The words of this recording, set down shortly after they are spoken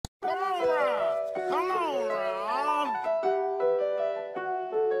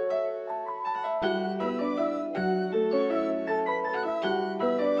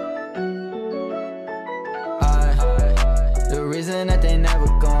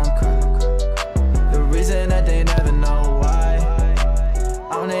gon' cry. The reason that they never know why,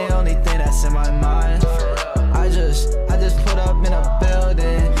 I'm the only thing that's in my mind. I just put up in a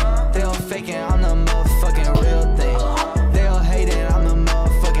building. They all faking, I'm the motherfucking real thing. They all hating, I'm the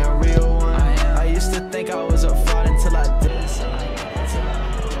motherfucking real one. I used to think I was a fraud until I did. Slung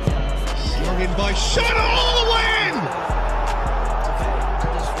in by Schone all the way in!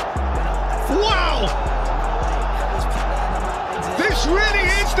 Wow! This really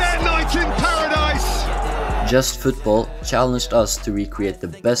is their night in paradise! Just Football challenged us to recreate the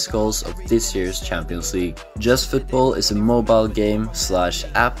best goals of this year's Champions League. Just Football is a mobile game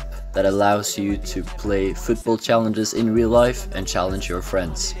 / app that allows you to play football challenges in real life and challenge your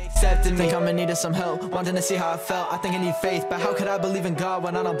friends. Accepted me, I'm in need of some help, wanting to see how I felt. I think I need faith, but how could I believe in God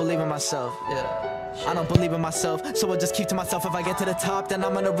when I don't believe in myself? Yeah, I don't believe in myself, so I'll just keep to myself. If I get to the top, then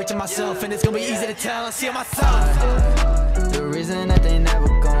I'm gonna reach it myself, and it's gonna be easy to tell. I see it myself. The reason that they never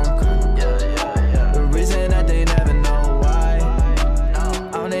gon' cry, the reason that they never know why,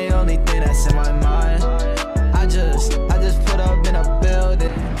 I'm the only thing that's in my mind. I just put up in a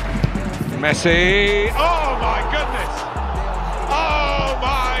building. Messi, oh my goodness! Oh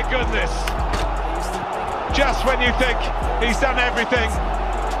my goodness! Just when you think he's done everything,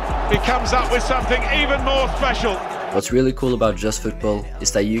 he comes up with something even more special. What's really cool about Just Football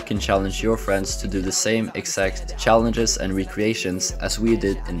is that you can challenge your friends to do the same exact challenges and recreations as we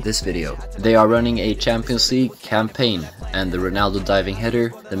did in this video. They are running a Champions League campaign, and the Ronaldo diving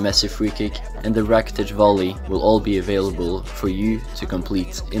header, the Messi free kick and the Rakitic volley will all be available for you to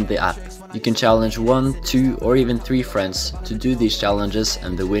complete in the app. You can challenge 1, 2 or even 3 friends to do these challenges,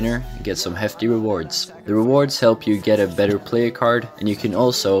 and the winner gets some hefty rewards. The rewards help you get a better player card, and you can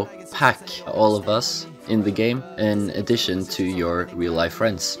also pack all of us in the game in addition to your real life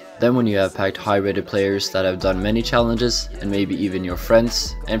friends. Then when you have packed high rated players that have done many challenges, and maybe even your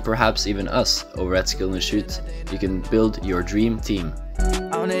friends and perhaps even us over at Skill and Shoot, you can build your dream team.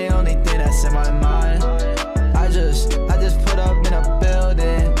 I'm the only thing that's in my mind. I just put up in a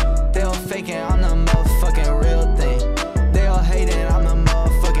building. They all faking, I'm the motherfucking real thing. They all hating, I'm the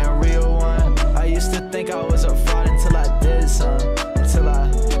motherfucking real one. I used to think I was a fraud until I did some. Until I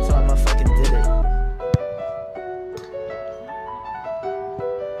motherfucking did it.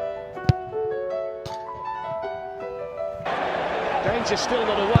 Danger still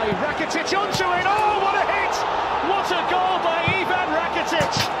not away. Rakitic onto it. Oh, what a hit! What a goal by Ivan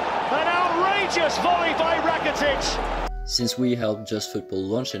Rakitic! An outrageous volley by Rakitic! Since we helped Just Football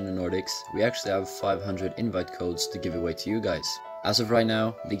launch in the Nordics, we actually have 500 invite codes to give away to you guys. As of right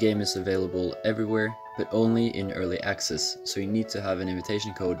now, the game is available everywhere, but only in early access, so you need to have an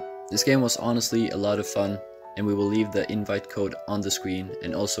invitation code. This game was honestly a lot of fun, and we will leave the invite code on the screen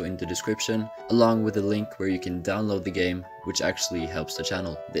and also in the description, along with a link where you can download the game, which actually helps the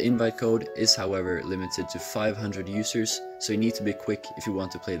channel. The invite code is however limited to 500 users, so you need to be quick if you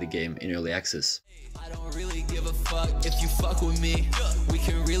want to play the game in early access. I don't really give a fuck if you fuck with me. We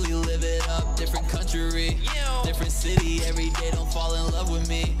can really live it up, different country, different city, every day don't fall in love with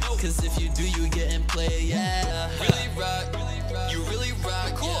me. Cause if you do, you get in play, yeah. Really rock, you really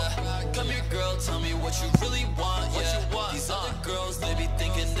rock, yeah. Come here girl, tell me what you really want, yeah. These other girls, they be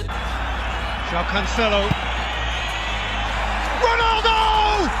thinking that João Cancelo.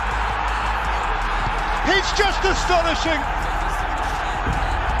 Ronaldo! It's just astonishing!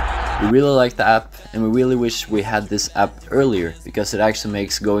 We really like the app, and we really wish we had this app earlier, because it actually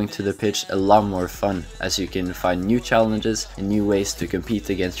makes going to the pitch a lot more fun, as you can find new challenges and new ways to compete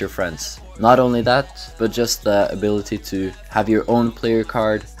against your friends. Not only that, but just the ability to have your own player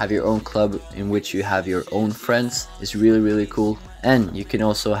card, have your own club in which you have your own friends is really cool. And you can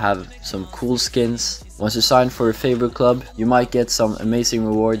also have some cool skins. Once you sign for a favorite club, you might get some amazing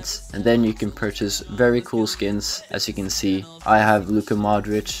rewards, and then you can purchase very cool skins. As you can see, I have Luka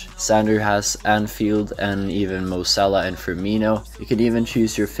Modric, Sander has Anfield, and even Mo Salah and Firmino. You can even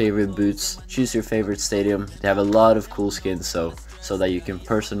choose your favorite boots, choose your favorite stadium. They have a lot of cool skins so that you can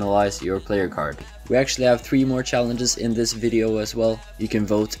personalize your player card. We actually have 3 more challenges in this video as well. You can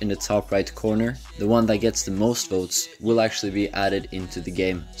vote in the top right corner. The one that gets the most votes will actually be added into the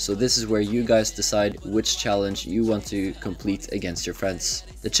game. So this is where you guys decide which challenge you want to complete against your friends.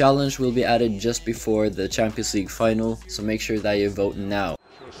 The challenge will be added just before the Champions League final, so make sure that you vote now.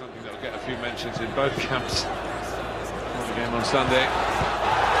 Sure, something that'll get a few mentions in both camps. For the game on Sunday.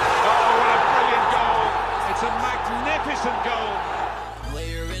 Oh, what a brilliant goal! It's a magnificent goal.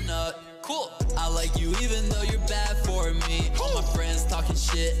 layering up. Cool. I like you even though you're bad for me. All my friends talking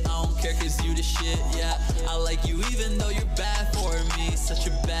shit, I don't care cause you the shit, yeah. I like you even though you're bad for me. Such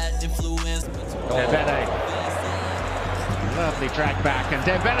a bad influence. Dembele. Nicely dragged back, and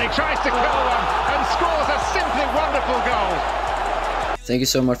Dembele tries to kill one and scores a simply wonderful goal. Thank you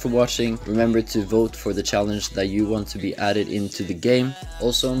so much for watching. Remember to vote for the challenge that you want to be added into the game.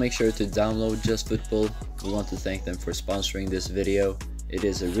 Also, make sure to download Just Football. We want to thank them for sponsoring this video. It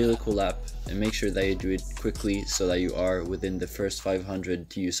is a really cool app, and make sure that you do it quickly so that you are within the first 500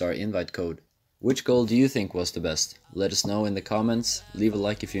 to use our invite code. Which goal do you think was the best? Let us know in the comments, leave a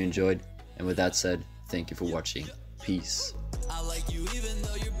like if you enjoyed, and with that said, thank you for watching. Peace. I like you even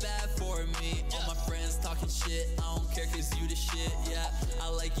though you're bad for me. All my friends talking shit, I don't care cause you the shit, yeah. I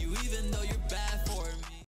like you even though you're bad for me.